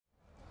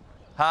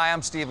Hi,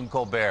 I'm Stephen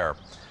Colbert.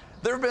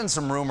 There have been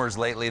some rumors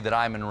lately that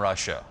I'm in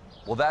Russia.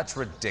 Well, that's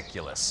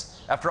ridiculous.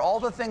 After all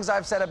the things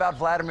I've said about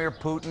Vladimir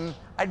Putin,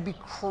 I'd be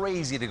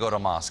crazy to go to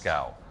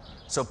Moscow.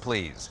 So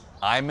please,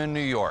 I'm in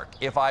New York.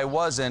 If I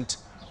wasn't,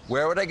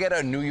 where would I get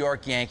a New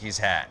York Yankees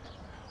hat?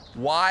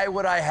 Why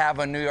would I have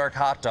a New York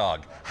hot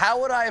dog? How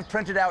would I have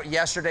printed out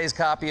yesterday's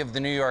copy of the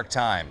New York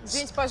Times?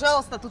 Извините,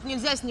 пожалуйста, тут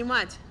нельзя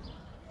снимать.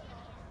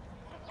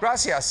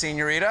 Gracias,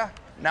 señorita.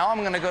 Now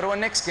I'm gonna go to a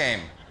Knicks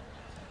game.